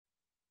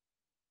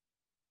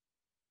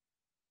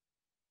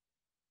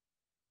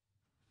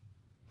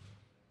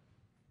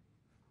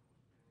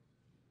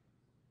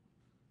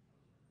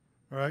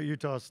All right,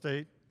 Utah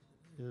State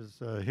is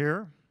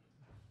here.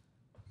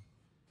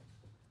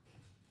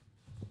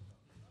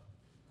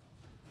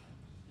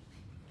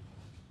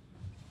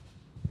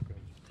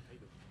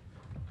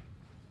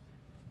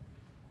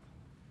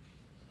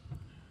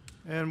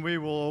 And we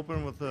will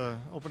open with the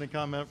opening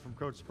comment from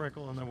Coach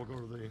Sprinkle, and then we'll go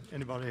to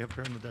anybody up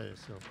here in the day.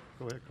 So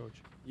go ahead, Coach.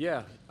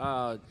 Yeah,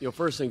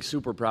 first thing,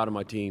 super proud of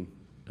my team.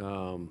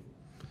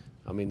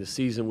 The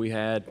season we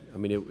had,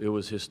 it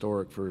was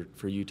historic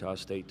for Utah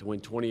State to win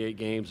 28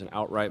 games, an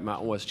outright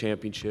Mountain West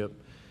championship,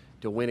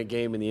 to win a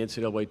game in the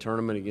NCAA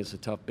tournament against a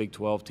tough Big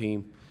 12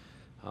 team.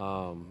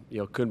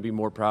 Couldn't be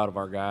more proud of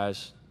our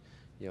guys.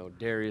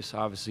 Darius,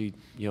 obviously,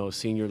 a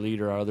senior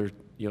leader, our other,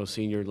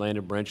 senior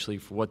Landon Brenchley,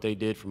 for what they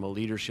did from a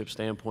leadership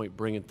standpoint,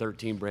 bringing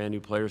 13 brand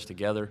new players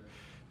together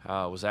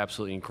was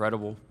absolutely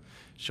incredible.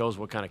 Shows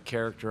what kind of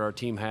character our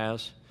team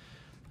has.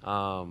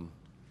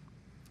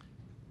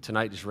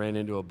 Tonight just ran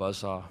into a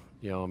buzzsaw.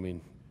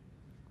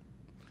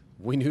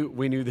 We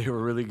knew they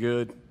were really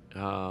good.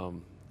 I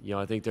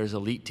think there's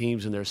elite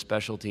teams and there's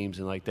special teams,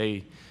 and like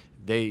they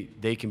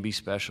can be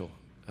special.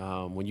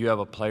 When you have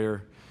a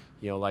player,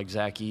 like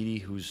Zach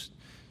Edey,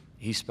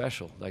 he's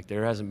special. Like,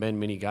 there hasn't been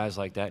many guys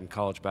like that in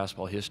college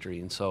basketball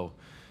history, and so,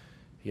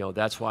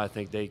 that's why I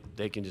think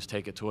they can just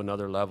take it to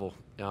another level.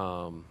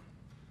 And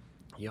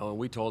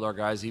we told our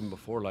guys even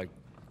before, like,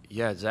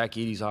 yeah, Zach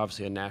Edey's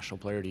obviously a National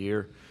Player of the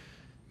Year.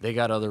 They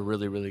got other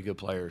really, really good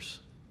players,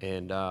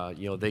 and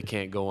they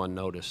can't go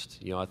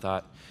unnoticed. I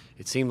thought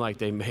it seemed like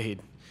they made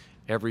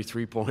every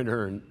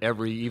three-pointer and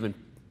every even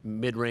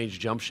mid-range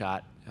jump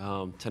shot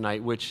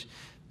tonight, which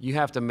you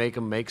have to make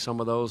them make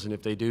some of those, and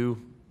if they do,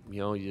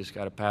 you just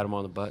got to pat them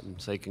on the butt and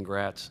say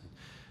congrats.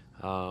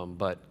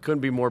 But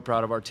couldn't be more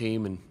proud of our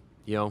team, and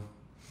it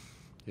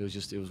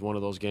was one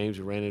of those games.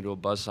 We ran into a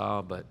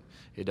buzzsaw, but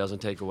it doesn't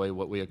take away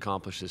what we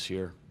accomplished this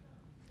year.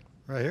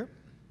 Right here.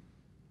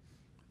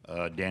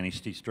 Danny,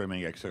 Steve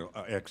streaming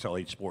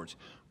XL8 Sports.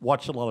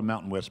 Watched a lot of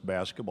Mountain West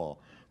basketball.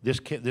 This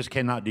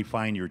cannot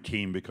define your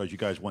team because you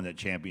guys won that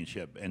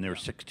championship, and there are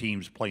 6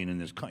 teams playing in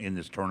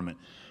this tournament.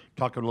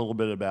 Talk a little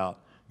bit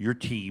about your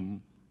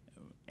team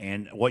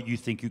and what you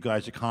think you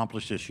guys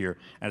accomplished this year,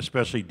 and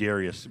especially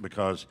Darius,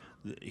 because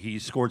he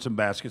scored some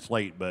baskets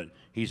late, but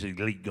he's an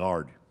elite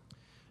guard.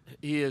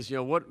 He is.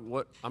 What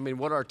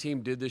our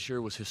team did this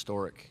year was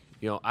historic.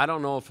 I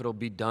don't know if it'll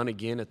be done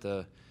again at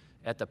the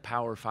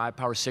Power 5,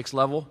 Power 6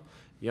 level.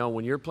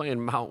 When you're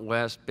playing Mountain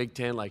West, Big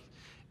Ten, like,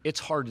 it's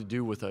hard to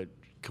do with a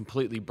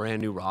completely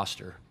brand new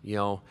roster.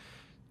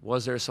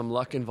 Was there some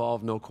luck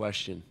involved? No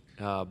question.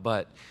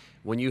 But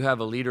when you have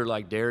a leader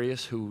like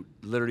Darius, who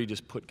literally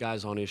just put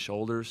guys on his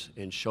shoulders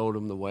and showed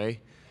them the way,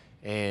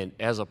 and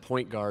as a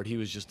point guard, he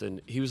was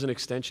an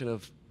extension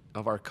of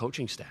our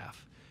coaching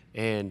staff,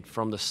 and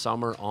from the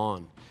summer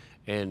on,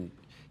 and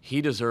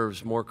he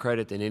deserves more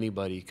credit than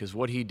anybody, because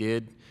what he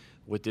did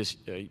with this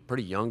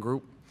pretty young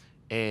group,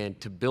 and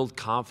to build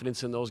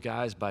confidence in those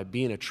guys by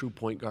being a true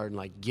point guard and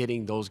like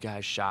getting those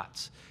guys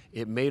shots,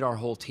 it made our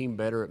whole team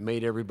better. It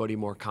made everybody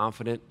more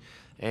confident.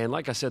 And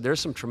like I said, there's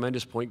some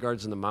tremendous point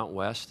guards in the Mountain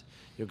West,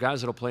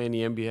 guys that'll play in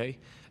the NBA,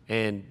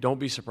 and don't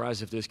be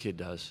surprised if this kid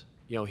does.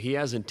 He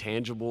has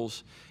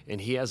intangibles and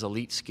he has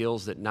elite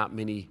skills that not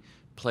many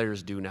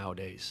players do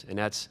nowadays, and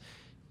that's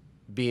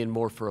being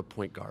more for a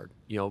point guard,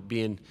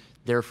 being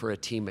there for a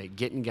teammate,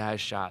 getting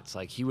guys shots.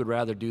 Like, he would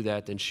rather do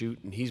that than shoot,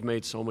 and he's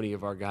made so many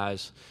of our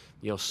guys,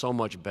 so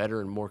much better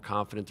and more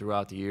confident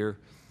throughout the year.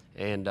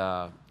 And,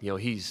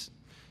 he's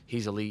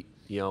elite.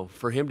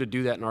 For him to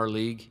do that in our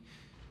league,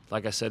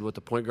 like I said, with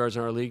the point guards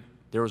in our league,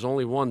 there was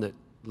only one that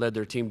led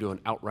their team to an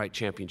outright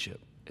championship,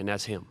 and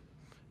that's him.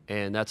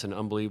 And that's an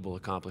unbelievable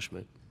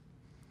accomplishment.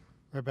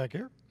 Right back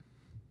here.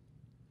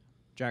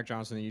 Jack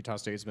Johnson, the Utah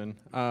Statesman.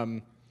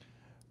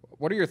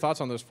 What are your thoughts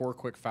on those 4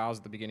 quick fouls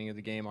at the beginning of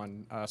the game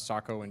on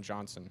Sacco and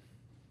Johnson?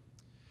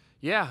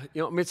 Yeah,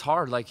 it's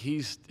hard. Like,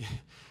 he's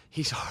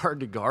hard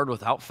to guard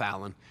without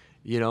fouling.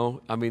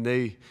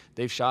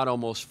 They've shot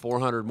almost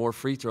 400 more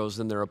free throws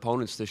than their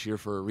opponents this year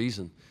for a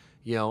reason.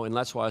 And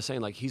that's why I was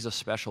saying, like, he's a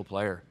special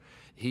player.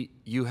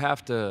 You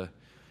have to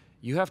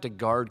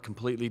guard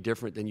completely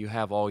different than you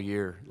have all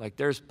year. Like,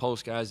 there's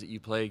post guys that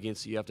you play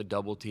against that you have to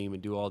double team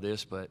and do all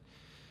this, but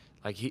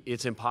like,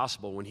 it's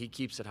impossible when he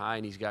keeps it high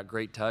and he's got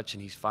great touch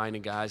and he's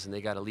finding guys and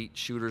they got elite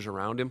shooters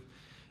around him.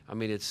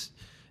 It's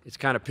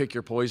kind of pick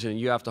your poison, and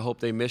you have to hope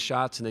they miss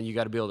shots, and then you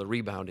got to be able to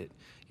rebound it.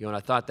 And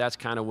I thought that's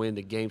kind of when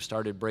the game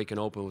started breaking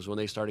open, was when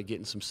they started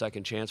getting some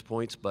second chance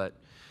points. But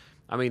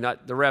the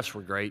refs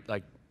were great.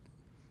 Like,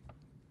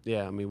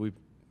 yeah, we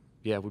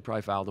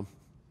probably fouled them.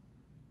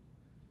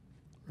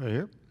 Right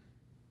here.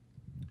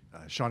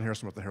 Sean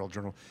Harrison with the Herald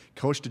Journal.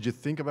 Coach, did you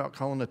think about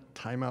calling a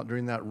timeout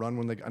during that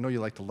run? I know you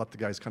like to let the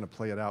guys kind of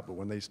play it out, but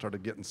when they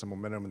started getting some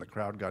momentum and the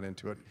crowd got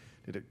into it,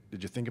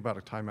 did you think about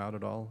a timeout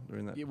at all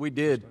during that? Yeah, we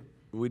did.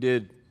 We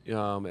did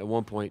at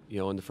one point,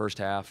 in the first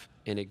half,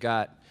 and it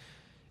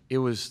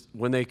was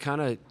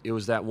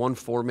that 1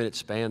 4-minute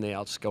span, they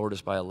outscored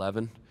us by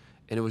 11,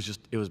 and it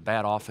was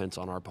bad offense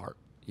on our part.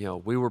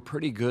 We were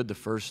pretty good the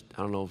first,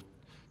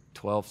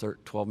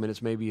 12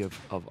 minutes maybe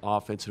of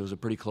offense. It was a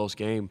pretty close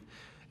game.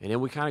 And then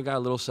we kind of got a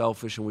little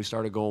selfish and we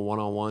started going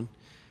one-on-one,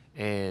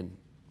 and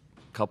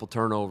a couple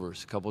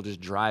turnovers, a couple just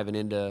driving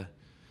into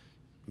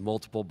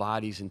multiple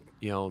bodies and,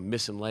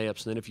 missing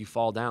layups. And then if you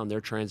fall down,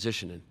 they're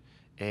transitioning.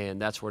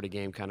 And that's where the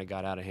game kind of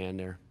got out of hand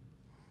there.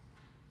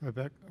 Right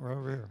back, right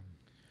over here.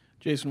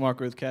 Jason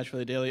Walker with Catch for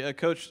the Daily.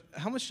 Coach,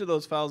 how much do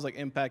those fouls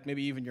impact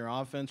maybe even your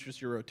offense,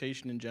 just your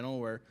rotation in general,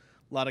 where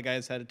a lot of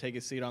guys had to take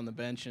a seat on the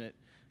bench and it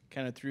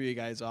kind of threw you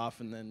guys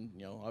off, and then,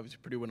 obviously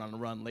Purdue went on a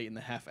run late in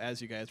the half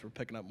as you guys were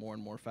picking up more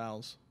and more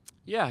fouls?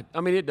 Yeah, I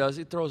mean, it does.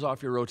 It throws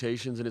off your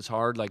rotations, and it's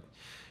hard. Like,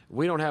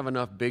 we don't have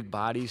enough big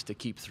bodies to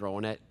keep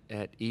throwing at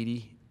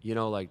Edie.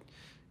 Like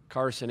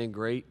Carson and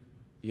Great,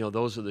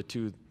 those are the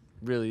two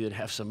really that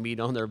have some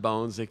meat on their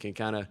bones that can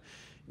kind of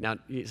 – now,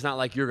 it's not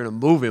like you're going to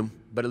move him,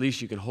 but at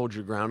least you can hold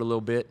your ground a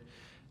little bit.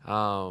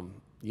 But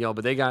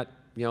they got,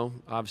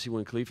 obviously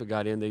when Khalifa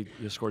got in, they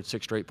scored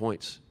 6 straight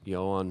points,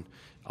 on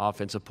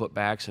offensive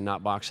putbacks and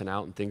not boxing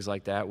out and things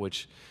like that,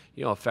 which,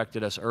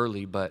 affected us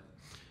early. But,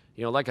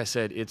 like I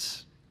said,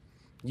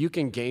 you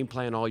can game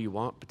plan all you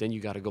want, but then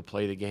you got to go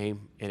play the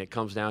game. And it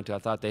comes down to, I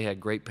thought they had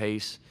great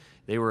pace.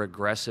 They were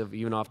aggressive.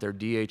 Even off their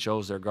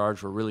DHOs, their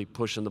guards were really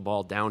pushing the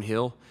ball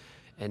downhill.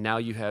 And now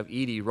you have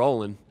Edie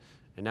rolling.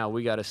 And now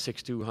we got a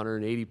 6'2",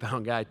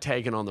 180-pound guy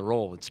tagging on the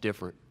roll. It's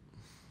different.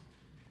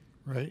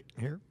 Right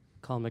here.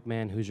 Colin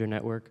McMahon, Hoosier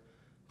Network.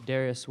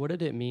 Darius, what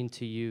did it mean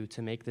to you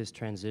to make this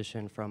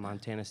transition from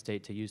Montana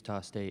State to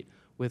Utah State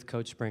with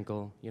Coach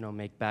Sprinkle,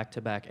 make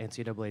back-to-back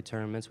NCAA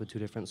tournaments with 2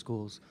 different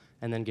schools,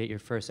 and then get your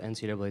first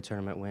NCAA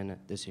tournament win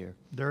this year?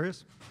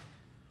 Darius?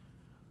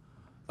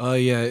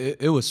 Yeah,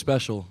 it was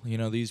special.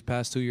 These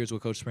past 2 years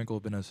with Coach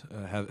Sprinkle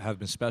have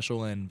been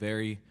special and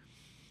very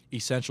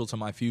essential to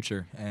my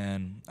future,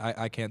 and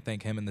I can't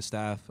thank him and the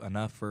staff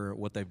enough for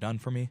what they've done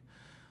for me.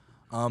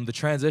 The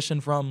transition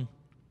from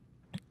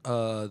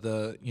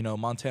the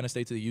Montana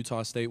State to the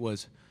Utah State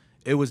was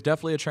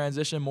definitely a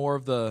transition, more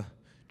of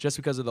just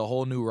because of the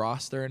whole new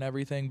roster and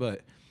everything.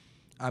 But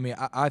I mean,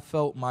 I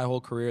felt my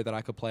whole career that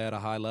I could play at a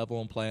high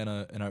level and play in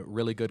a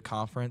really good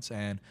conference,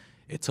 and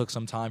it took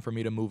some time for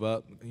me to move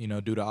up,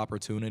 due to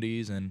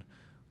opportunities and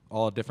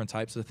all different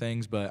types of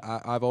things, but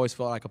I've always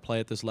felt I could play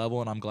at this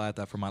level, and I'm glad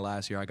that for my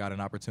last year I got an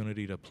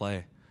opportunity to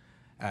play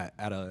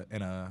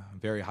in a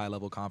very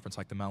high-level conference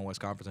like the Mountain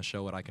West Conference and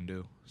show what I can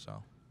do.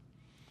 So,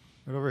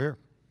 Right over here.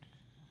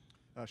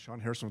 Sean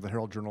Harrison with the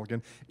Herald Journal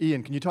again.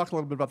 Ian, can you talk a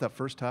little bit about that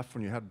first half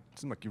when it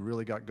seemed like you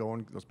really got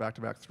going, those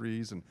back-to-back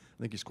threes, and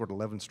I think you scored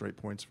 11 straight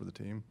points for the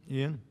team?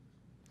 Ian?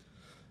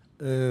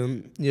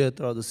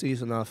 Throughout the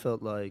season, I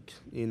felt like,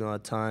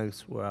 at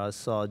times where I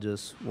saw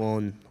just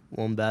one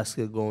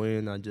basket go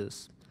in, I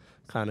just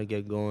kind of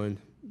get going.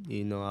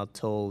 I've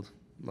told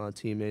my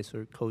teammates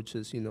or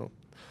coaches,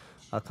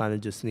 I kind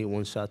of just need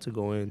one shot to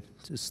go in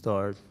to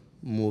start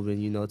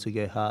moving, to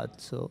get hot.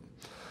 So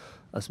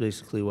that's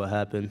basically what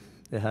happened.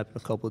 It happened a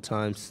couple of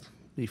times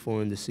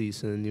before in the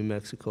season, New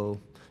Mexico,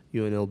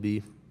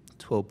 UNLV,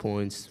 12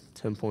 points,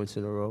 10 points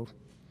in a row.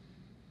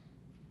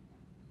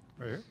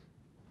 Right here.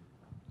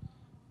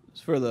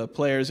 For the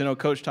players,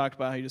 Coach talked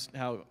about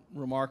how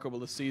remarkable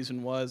the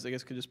season was. I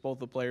guess could just both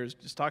the players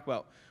just talk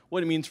about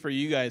what it means for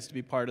you guys to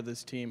be part of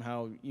this team,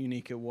 how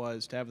unique it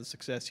was to have the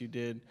success you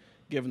did,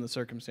 given the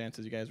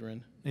circumstances you guys were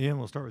in. Ian,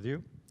 we'll start with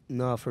you.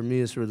 No, for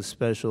me, it's really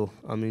special.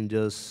 I mean,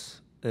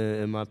 just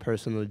in my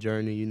personal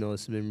journey,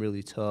 it's been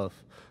really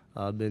tough.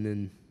 I've been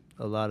in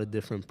a lot of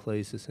different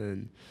places,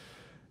 and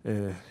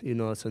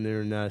it's an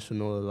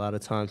international. A lot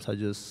of times I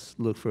just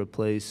look for a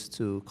place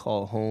to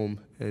call home,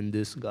 and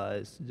this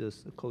guys,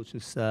 just the coaching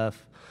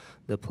staff,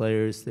 the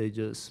players, they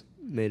just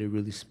made it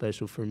really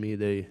special for me.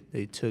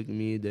 They took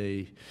me,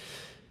 they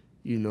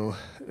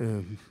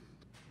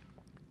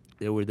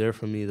were there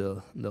for me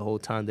the whole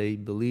time. They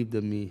believed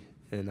in me,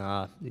 and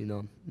I,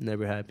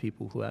 never had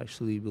people who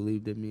actually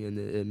believed in me, and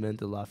it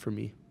meant a lot for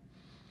me.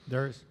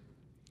 Darius?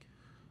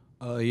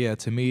 Yeah,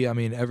 to me, I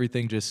mean,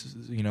 everything just,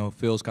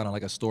 feels kind of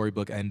like a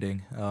storybook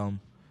ending.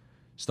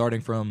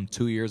 Starting from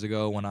 2 years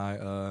ago when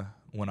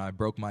I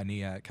broke my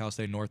knee at Cal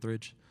State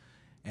Northridge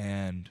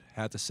and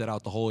had to sit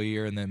out the whole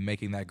year, and then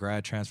making that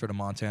grad transfer to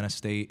Montana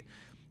State,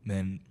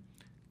 then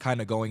kind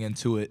of going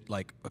into it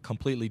like a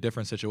completely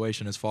different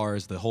situation as far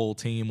as the whole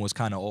team was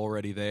kind of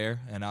already there,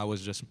 and I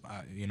was just,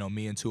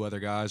 me and 2 other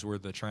guys were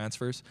the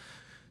transfers.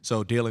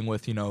 So dealing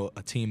with,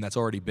 a team that's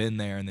already been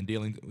there, and then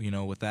dealing,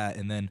 with that,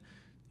 and then,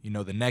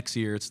 the next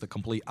year it's the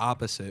complete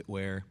opposite,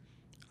 where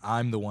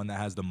I'm the one that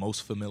has the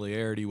most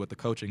familiarity with the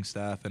coaching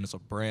staff, and it's a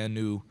brand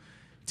new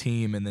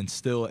team, and then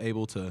still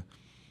able to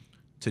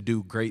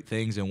do great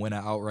things and win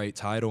an outright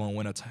title and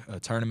win a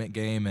tournament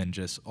game, and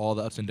just all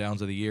the ups and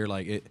downs of the year.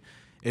 Like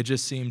it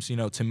just seems,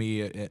 to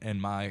me in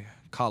my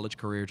college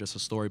career, just a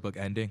storybook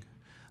ending.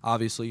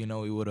 Obviously,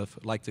 we would have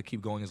liked to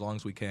keep going as long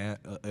as we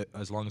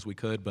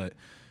could, but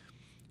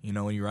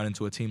when you run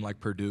into a team like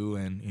Purdue,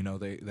 and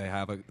they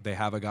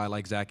have a guy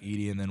like Zach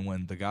Edey, and then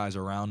when the guys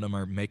around them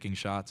are making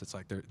shots, it's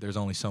like there's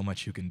only so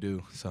much you can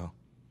do. So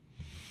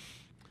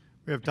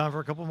We have time for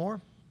a couple more.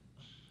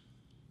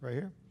 right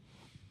here.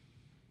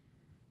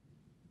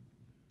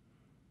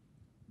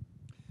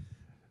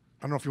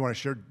 I don't know if you want to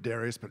share,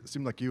 Darius, but it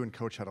seemed like you and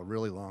Coach had a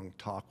really long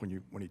talk when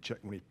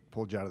he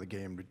pulled you out of the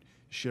game. Did you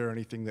share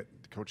anything that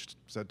the coach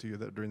said to you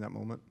during that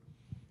moment?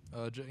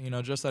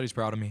 Just that he's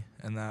proud of me,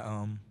 and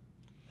that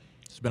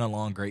it's been a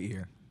long, great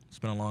year. It's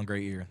been a long,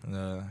 great year.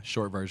 The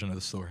short version of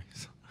the story.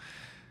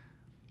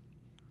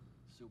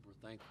 Super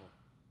thankful.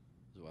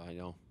 I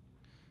know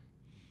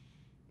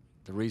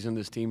the reason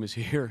this team is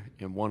here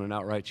and won an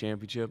outright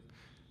championship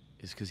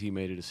is because he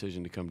made a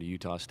decision to come to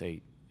Utah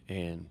State.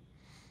 And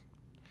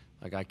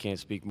like, I can't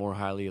speak more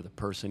highly of the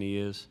person he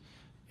is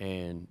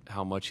and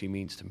how much he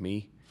means to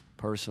me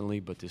personally,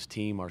 but this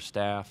team, our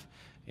staff,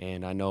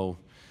 and I know,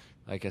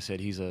 like I said,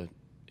 he's a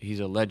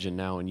legend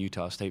now in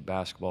Utah State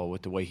basketball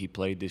with the way he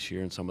played this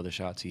year and some of the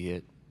shots he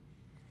hit.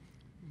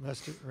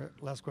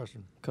 Last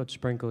question. Coach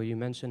Sprinkle, you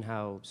mentioned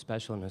how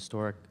special and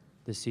historic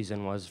this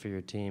season was for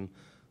your team.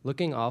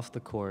 Looking off the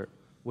court,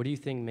 what do you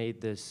think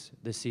made this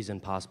season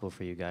possible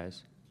for you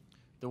guys?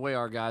 The way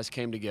our guys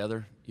came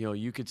together,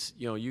 you could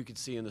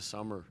see in the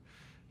summer,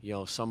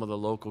 some of the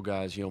local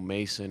guys,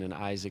 Mason and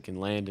Isaac and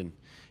Landon,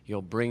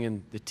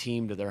 bringing the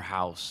team to their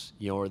house,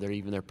 or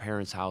even their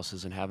parents'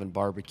 houses and having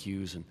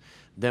barbecues and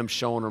them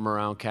showing them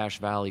around Cache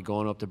Valley,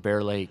 going up to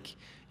Bear Lake,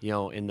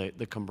 and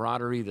the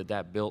camaraderie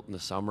that built in the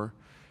summer,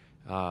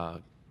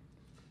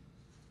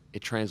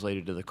 it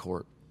translated to the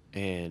court.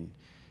 And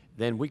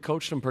then we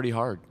coached them pretty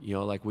hard,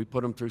 like we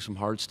put them through some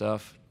hard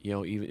stuff,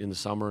 even in the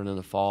summer and in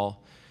the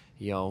fall.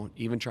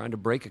 Even trying to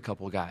break a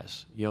couple of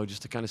guys,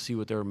 just to kind of see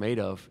what they were made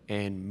of,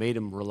 and made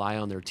them rely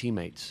on their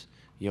teammates,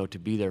 to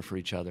be there for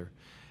each other.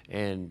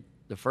 And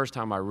the first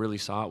time I really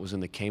saw it was in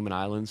the Cayman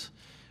Islands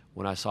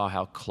when I saw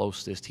how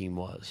close this team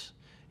was,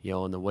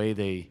 and the way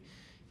they,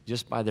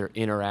 just by their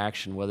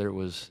interaction, whether it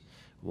was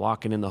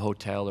walking in the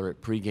hotel or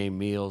at pregame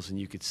meals, and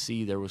you could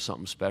see there was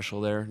something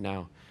special there.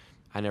 Now,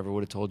 I never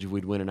would have told you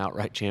we'd win an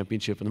outright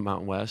championship in the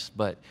Mountain West,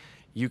 but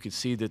you could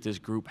see that this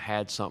group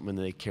had something and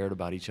they cared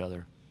about each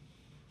other.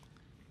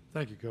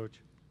 Thank you, Coach.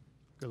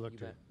 Good luck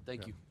to you.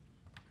 Thank Yeah. you.